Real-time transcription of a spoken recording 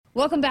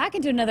Welcome back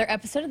into another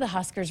episode of the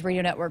Huskers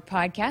Radio Network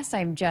podcast.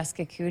 I'm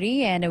Jessica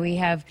Coody, and we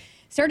have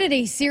started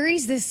a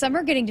series this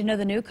summer getting to know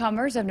the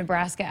newcomers of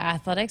Nebraska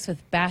athletics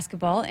with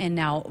basketball and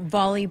now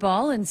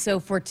volleyball. And so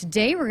for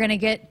today, we're going to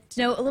get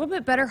to know a little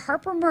bit better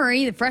Harper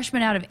Murray, the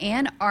freshman out of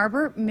Ann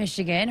Arbor,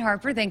 Michigan.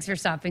 Harper, thanks for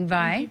stopping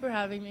by. Thank you for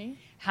having me.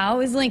 How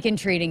is Lincoln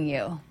treating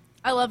you?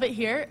 I love it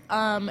here.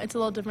 It's a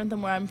little different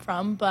than where I'm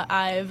from, but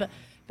I've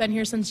been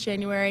here since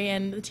January,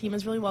 and the team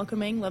is really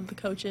welcoming. Love the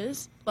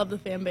coaches, love the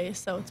fan base,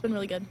 so it's been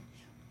really good.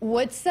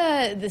 What's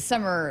the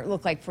summer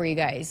look like for you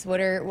guys? What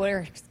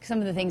are some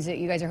of the things that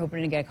you guys are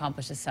hoping to get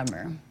accomplished this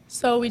summer?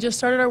 So we just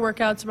started our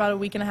workouts about a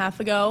week and a half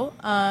ago.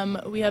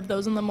 We have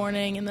those in the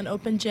morning and then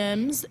open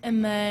gyms,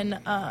 and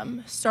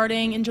then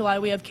starting in July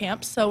we have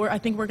camps. So I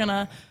think we're going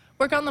to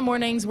work out in the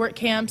mornings, work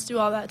camps, do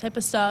all that type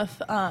of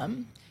stuff.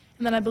 And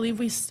then I believe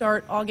we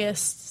start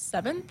August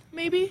 7th,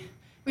 maybe.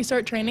 We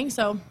start training,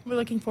 so we're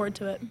looking forward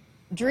to it.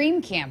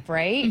 Dream Camp,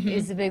 right,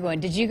 is the big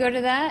one. Did you go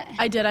to that?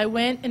 I did. I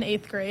went in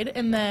 8th grade,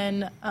 and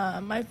then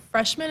my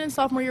freshman and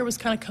sophomore year was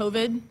kind of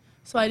COVID,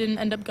 so I didn't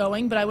end up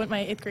going, but I went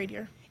my 8th grade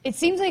year. It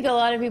seems like a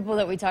lot of people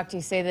that we talk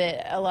to say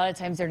that a lot of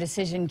times their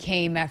decision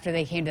came after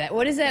they came to that.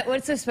 What is that?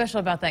 What's so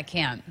special about that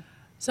camp?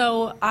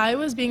 So I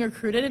was being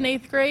recruited in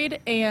 8th grade,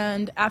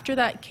 and after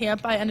that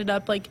camp, I ended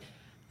up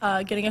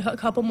getting a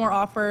couple more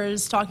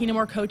offers, talking to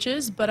more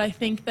coaches, but I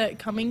think that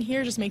coming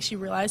here just makes you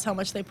realize how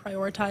much they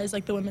prioritize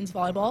the women's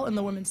volleyball and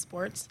the women's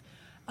sports.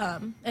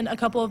 And a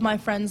couple of my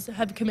friends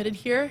have committed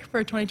here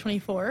for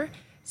 2024,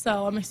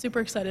 so I'm super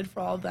excited for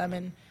all of them,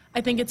 and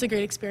I think it's a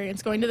great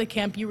experience. Going to the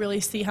camp, you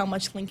really see how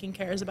much Lincoln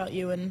cares about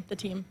you and the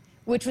team.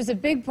 Which was a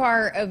big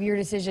part of your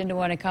decision to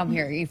want to come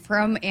here. You're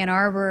from Ann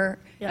Arbor,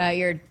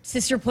 your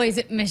sister plays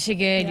at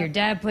Michigan, your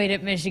dad played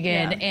at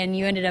Michigan, and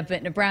you ended up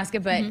at Nebraska,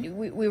 but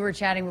we were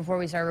chatting before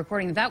we started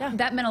recording.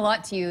 That meant a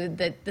lot to you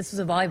that this was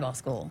a volleyball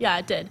school. Yeah,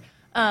 it did.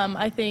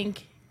 I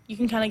think you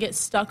can kind of get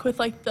stuck with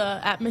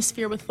the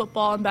atmosphere with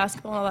football and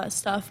basketball and all that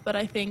stuff, but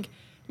I think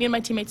me and my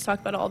teammates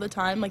talk about it all the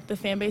time. The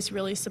fan base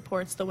really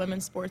supports the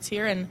women's sports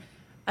here, and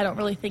I don't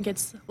really think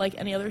it's like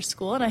any other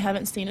school, and I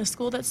haven't seen a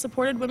school that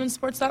supported women's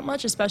sports that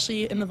much,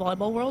 especially in the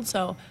volleyball world.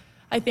 So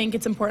I think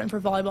it's important for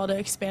volleyball to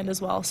expand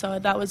as well. So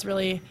that was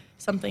really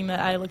something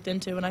that I looked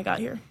into when I got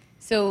here.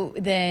 So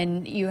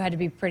then you had to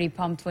be pretty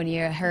pumped when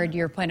you heard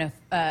you were playing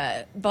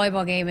a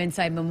volleyball game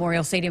inside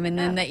Memorial Stadium, and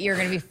then that you're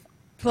going to be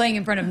playing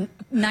in front of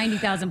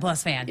 90,000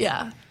 plus fans.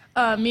 Yeah.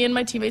 Me and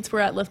my teammates were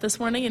at Lift this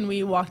morning, and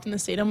we walked in the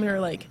stadium. We were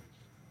like,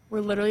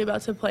 we're literally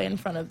about to play in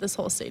front of this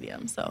whole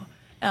stadium. So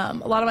a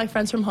lot of my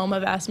friends from home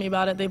have asked me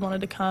about it. They've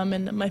wanted to come,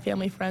 and my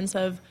family friends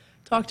have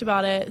talked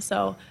about it.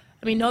 So,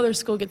 no other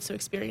school gets to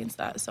experience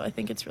that, so I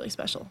think it's really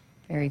special.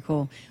 Very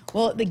cool.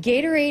 Well, the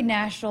Gatorade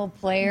National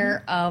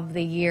Player of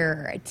the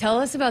Year. Tell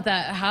us about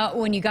that.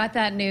 When you got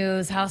that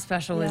news, how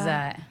special was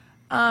that?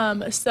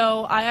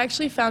 So I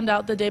actually found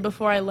out the day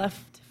before I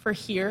left for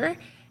here,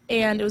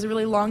 and it was a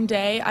really long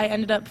day. I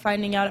ended up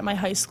finding out at my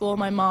high school.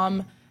 My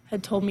mom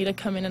had told me to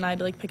come in and I had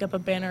to pick up a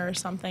banner or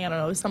something. I don't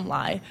know, it was some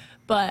lie.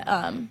 But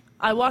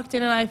I walked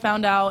in and I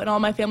found out, and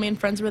all my family and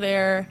friends were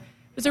there.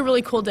 It was a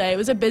really cool day. It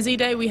was a busy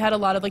day. We had a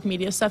lot of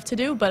media stuff to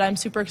do, but I'm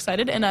super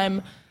excited, and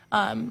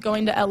I'm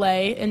going to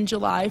LA in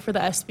July for the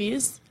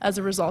ESPYs as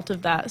a result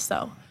of that.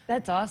 So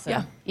that's awesome.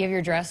 Yeah. You have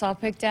your dress all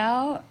picked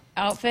out,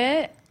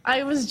 outfit?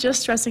 I was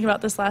just stressing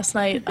about this last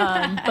night,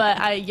 but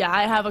I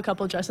have a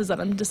couple dresses that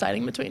I'm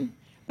deciding between.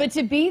 But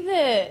to be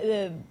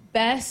the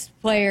best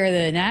player,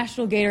 the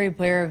National Gatorade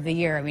Player of the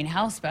Year,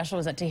 how special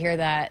was it to hear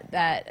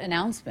that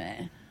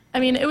announcement?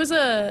 It was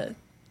an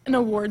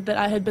award that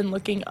I had been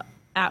looking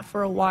at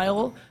for a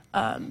while.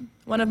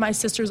 One of my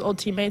sister's old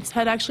teammates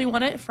had actually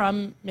won it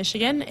from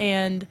Michigan,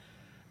 and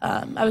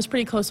I was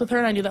pretty close with her,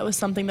 and I knew that was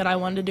something that I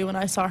wanted to do when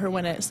I saw her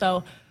win it.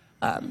 So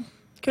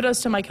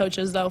kudos to my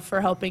coaches, though,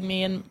 for helping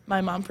me, and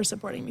my mom for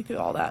supporting me through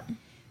all that.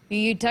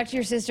 You talked to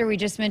your sister. We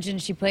just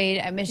mentioned she played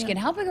at Michigan.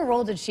 Yeah. How big a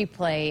role did she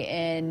play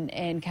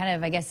in kind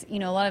of, I guess, a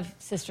lot of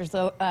sisters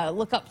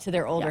look up to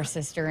their older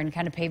sister and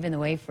kind of paving the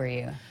way for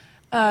you?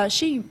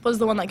 She was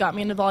the one that got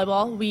me into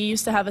volleyball. We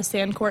used to have a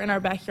sand court in our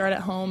backyard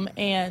at home,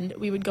 and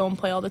we would go and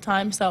play all the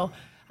time. So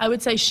I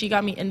would say she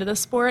got me into the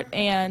sport,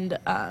 and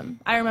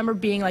I remember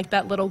being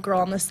that little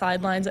girl on the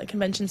sidelines at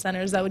convention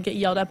centers that would get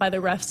yelled at by the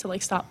refs to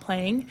stop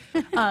playing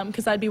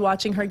because I'd be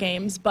watching her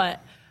games.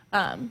 But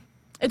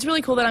it's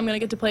really cool that I'm going to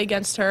get to play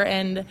against her,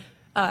 and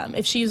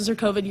if she uses her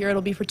COVID year,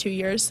 it'll be for 2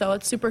 years. So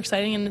it's super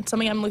exciting, and it's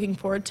something I'm looking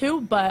forward to.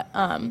 But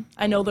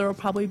I know there will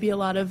probably be a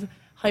lot of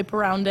hype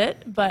around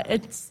it, but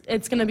it's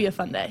going to be a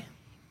fun day.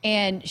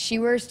 And she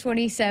wears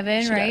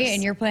 27, right?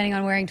 And you're planning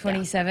on wearing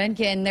 27.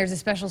 Yeah. And there's a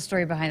special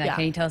story behind that. Yeah.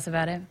 Can you tell us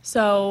about it?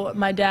 So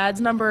my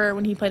dad's number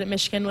when he played at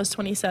Michigan was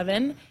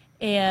 27,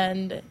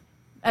 and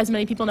as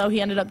many people know,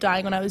 he ended up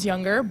dying when I was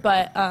younger.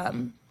 But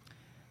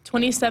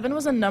 27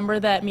 was a number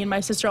that me and my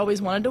sister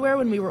always wanted to wear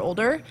when we were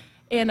older,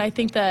 and I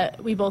think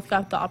that we both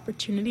got the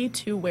opportunity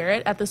to wear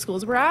it at the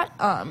schools we're at.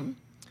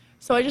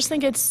 So I just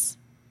think it's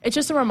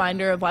just a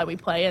reminder of why we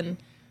play and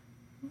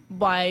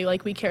why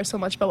we care so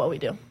much about what we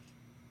do.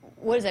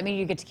 What does that mean?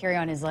 You get to carry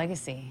on his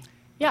legacy?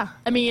 Yeah,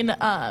 I mean,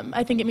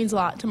 I think it means a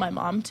lot to my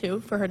mom, too,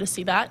 for her to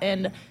see that.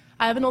 And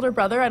I have an older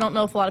brother. I don't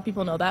know if a lot of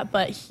people know that,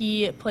 but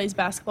he plays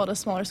basketball at a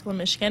smaller school in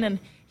Michigan, and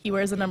he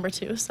wears the number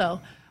 2.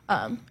 So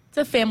it's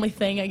a family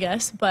thing, I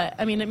guess. But,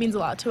 I mean, it means a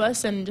lot to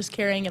us, and just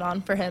carrying it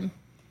on for him.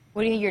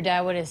 What do you think your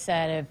dad would have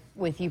said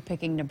with you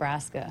picking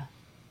Nebraska?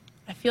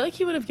 I feel like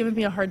he would have given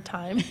me a hard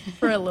time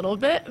for a little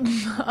bit.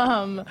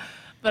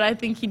 But I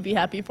think he'd be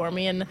happy for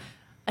me, and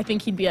I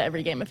think he'd be at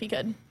every game if he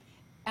could.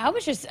 How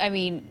much just, I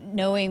mean,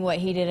 knowing what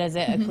he did as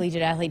a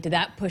collegiate athlete, did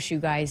that push you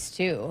guys,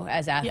 too,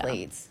 as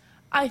athletes?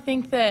 Yeah. I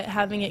think that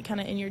having it kind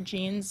of in your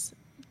genes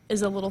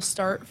is a little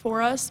start for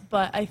us,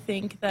 but I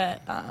think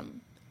that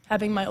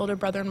having my older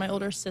brother and my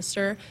older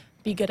sister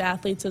be good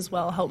athletes as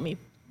well help me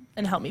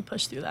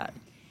push through that.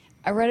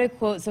 I read a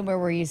quote somewhere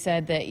where you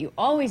said that you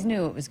always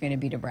knew it was going to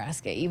be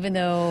Nebraska, even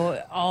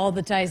though all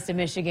the ties to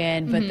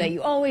Michigan, but that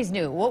you always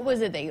knew. What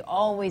was it that you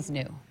always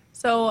knew?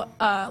 So,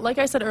 like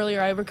I said earlier,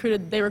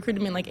 they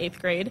recruited me in like 8th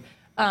grade.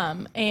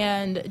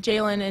 And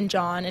Jalen and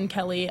John and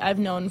Kelly, I've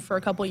known for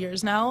a couple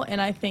years now. And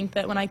I think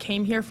that when I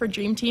came here for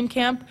Dream Team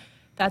Camp,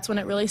 that's when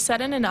it really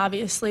set in. And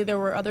obviously there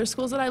were other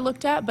schools that I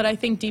looked at, but I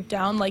think deep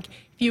down, like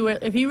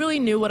if you really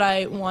knew what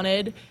I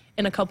wanted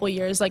in a couple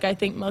years, like I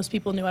think most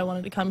people knew I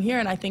wanted to come here,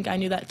 and I think I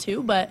knew that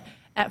too. But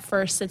at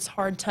first, it's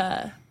hard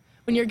to,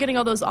 when you're getting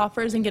all those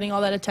offers and getting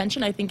all that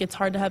attention, I think it's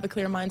hard to have a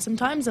clear mind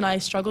sometimes, and I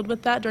struggled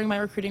with that during my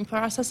recruiting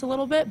process a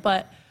little bit.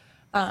 But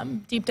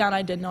deep down,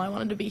 I did know I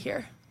wanted to be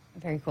here.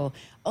 Very cool.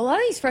 A lot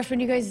of these freshmen,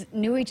 you guys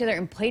knew each other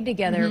and played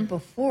together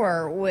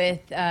before with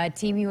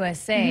Team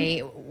USA.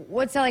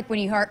 What's that like when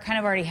you kind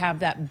of already have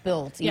that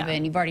built,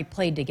 even? You've already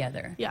played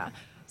together. Yeah.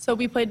 So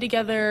we played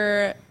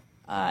together,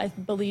 I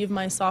believe,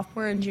 my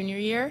sophomore and junior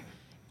year.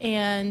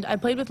 And I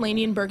played with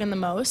Laney and Bergen the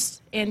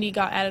most. Andy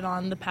got added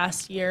on the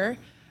past year.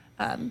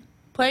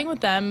 Playing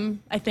with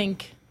them, I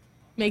think,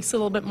 makes it a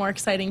little bit more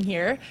exciting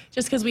here,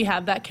 just because we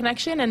have that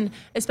connection. And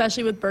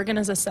especially with Bergen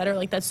as a setter,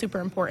 like that's super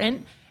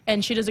important.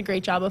 And she does a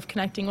great job of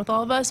connecting with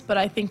all of us. But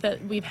I think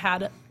that we've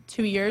had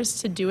 2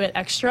 years to do it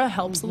extra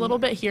helps a little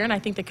bit here. And I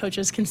think the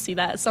coaches can see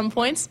that at some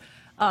points.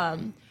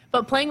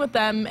 But playing with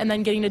them and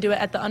then getting to do it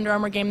at the Under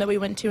Armour game that we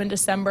went to in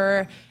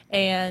December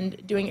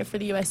and doing it for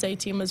the USA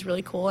team was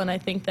really cool. And I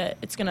think that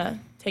it's going to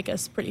take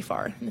us pretty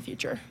far in the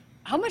future.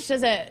 How much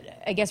does it,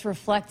 I guess,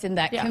 reflect in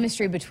that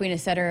chemistry between a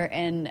setter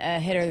and a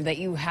hitter that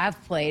you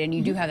have played and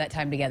you do have that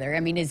time together? I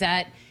mean, is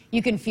that,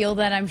 you can feel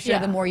that, I'm sure,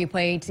 the more you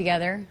play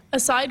together?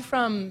 Aside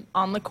from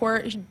on the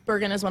court,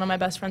 Bergen is one of my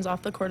best friends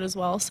off the court as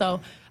well.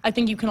 So I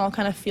think you can all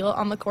kind of feel it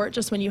on the court.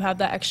 Just when you have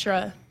that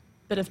extra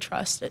bit of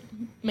trust, it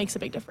makes a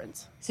big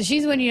difference. So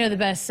she's the one you know the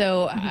best.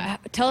 So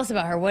tell us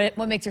about her. What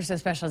makes her so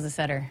special as a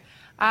setter?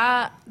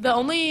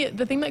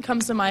 The thing that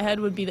comes to my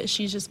head would be that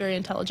she's just very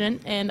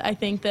intelligent, and I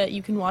think that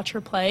you can watch her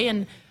play,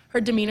 and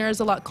her demeanor is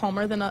a lot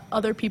calmer than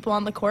other people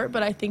on the court,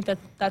 but I think that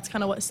that's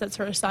kind of what sets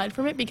her aside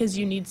from it, because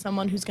you need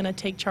someone who's going to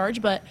take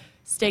charge but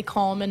stay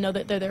calm and know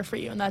that they're there for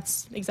you, and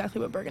that's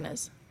exactly what Bergen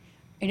is.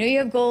 I know you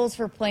have goals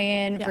for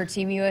playing for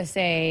Team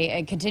USA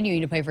and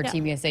continuing to play for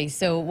Team USA.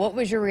 So what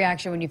was your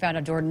reaction when you found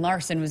out Jordan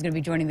Larson was going to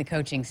be joining the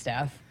coaching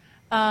staff?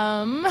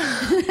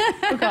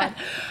 Oh God.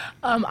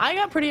 I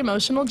got pretty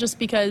emotional just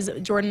because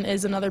Jordan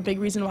is another big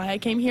reason why I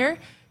came here.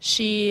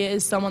 She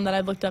is someone that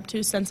I've looked up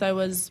to since I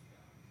was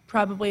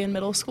probably in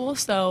middle school.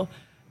 So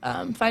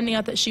finding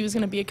out that she was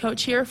going to be a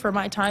coach here for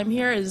my time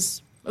here it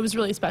was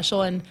really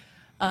special. And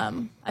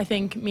I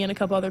think me and a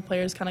couple other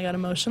players kind of got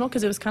emotional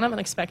because it was kind of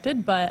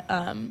unexpected, but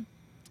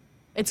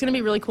it's going to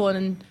be really cool.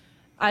 And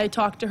I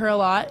talked to her a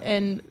lot,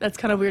 and that's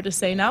kind of weird to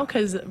say now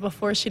because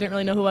before she didn't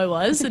really know who I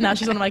was, and now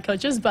she's one of my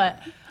coaches. But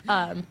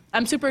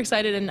I'm super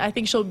excited, and I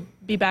think she'll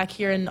be back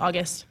here in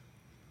August.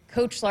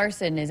 Coach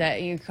Larson, is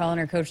that you calling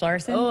her Coach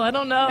Larson? Oh, I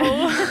don't know.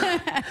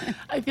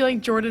 I feel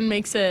like Jordan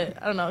makes it,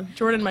 I don't know,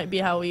 Jordan might be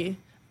how we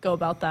go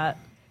about that.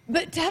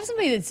 But to have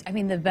somebody that's, I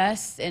mean, the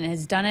best and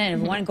has done it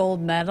and won a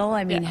gold medal,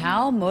 I mean,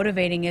 how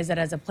motivating is it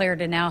as a player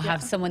to now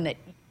have someone that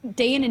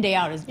day in and day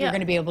out you're going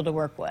to be able to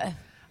work with?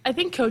 I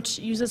think Coach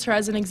uses her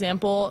as an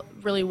example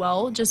really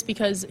well just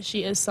because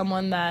she is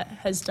someone that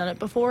has done it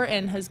before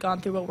and has gone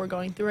through what we're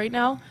going through right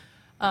now.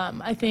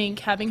 I think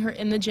having her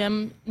in the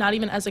gym, not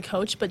even as a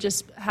coach, but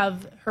just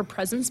have her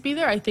presence be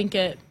there, I think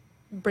it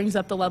brings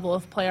up the level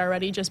of play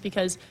already just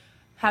because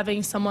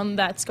having someone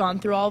that's gone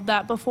through all of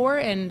that before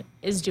and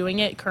is doing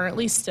it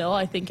currently still,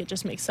 I think it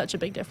just makes such a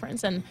big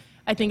difference. And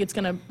I think it's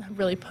going to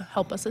really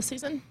help us this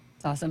season.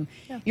 It's awesome.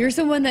 Yeah. You're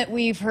someone that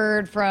we've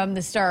heard from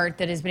the start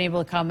that has been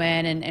able to come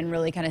in and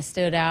really kind of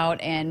stood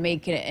out and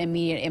make an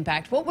immediate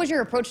impact. What was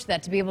your approach to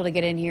that to be able to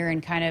get in here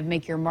and kind of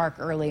make your mark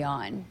early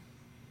on?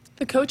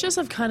 The coaches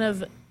have kind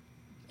of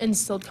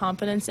instilled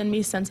confidence in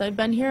me since I've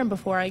been here and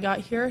before I got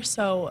here.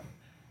 So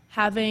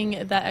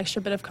having that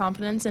extra bit of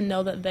confidence and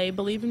know that they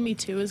believe in me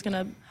too is going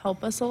to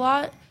help us a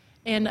lot.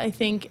 And I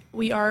think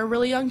we are a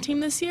really young team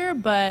this year,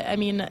 but I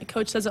mean,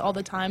 Coach says it all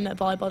the time that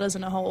volleyball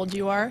doesn't know how old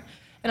you are.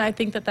 And I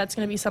think that that's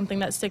going to be something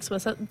that sticks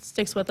with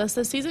us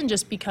this season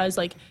just because,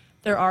 like,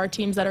 there are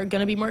teams that are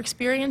going to be more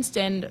experienced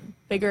and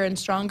bigger and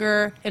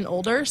stronger and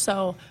older.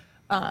 So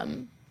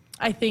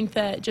I think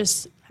that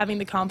just having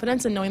the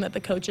confidence and knowing that the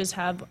coaches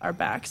have our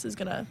backs is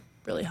going to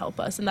really help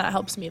us, and that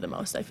helps me the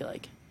most, I feel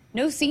like.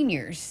 No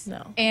seniors.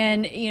 No.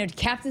 And,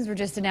 captains were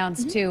just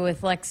announced, too,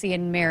 with Lexi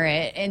and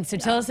Merritt. And so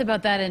tell us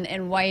about that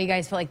and why you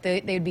guys feel like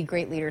they would be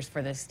great leaders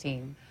for this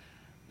team.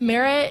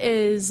 Merritt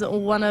is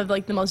one of,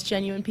 the most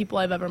genuine people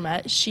I've ever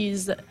met.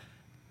 She's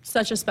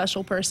such a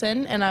special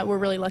person, and we're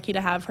really lucky to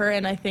have her.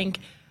 And I think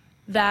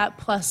that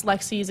plus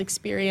Lexi's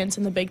experience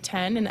in the Big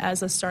Ten and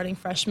as a starting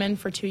freshman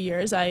for 2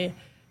 years, I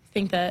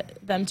think that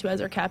them two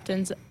as our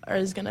captains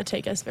is going to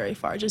take us very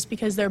far, just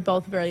because they're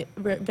both very,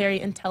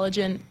 very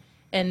intelligent,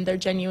 and they're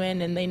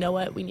genuine, and they know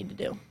what we need to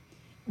do.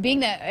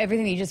 Being that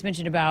everything that you just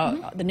mentioned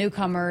about the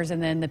newcomers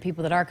and then the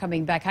people that are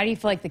coming back, how do you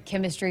feel like the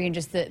chemistry and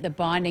just the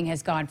bonding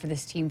has gone for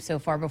this team so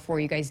far before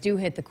you guys do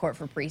hit the court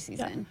for preseason?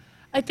 Yeah.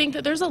 I think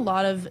that there's a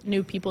lot of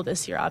new people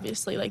this year,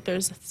 obviously.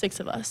 There's 6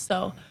 of us,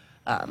 so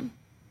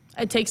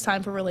it takes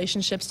time for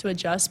relationships to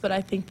adjust, but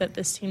I think that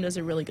this team does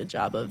a really good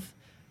job of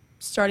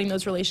starting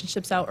those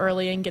relationships out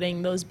early and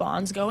getting those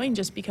bonds going,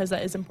 just because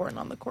that is important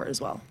on the court as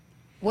well.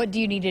 What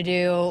do you need to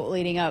do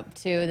leading up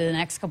to the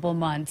next couple of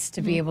months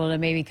to be able to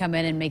maybe come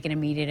in and make an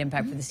immediate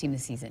impact for this team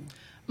this season?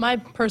 My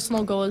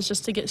personal goal is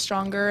just to get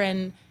stronger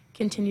and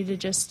continue to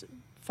just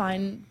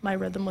find my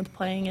rhythm with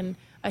playing, and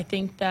I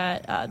think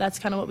that that's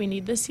kind of what we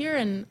need this year,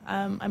 and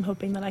I'm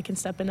hoping that I can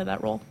step into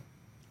that role.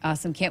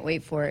 Awesome. Can't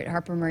wait for it.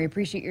 Harper Murray,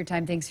 appreciate your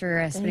time. Thanks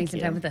for spending some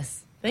time with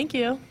us. Thank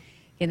you.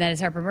 And that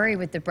is Harper Murray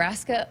with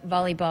Nebraska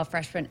Volleyball,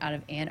 freshman out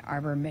of Ann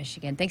Arbor,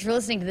 Michigan. Thanks for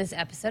listening to this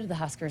episode of the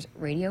Huskers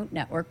Radio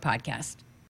Network podcast.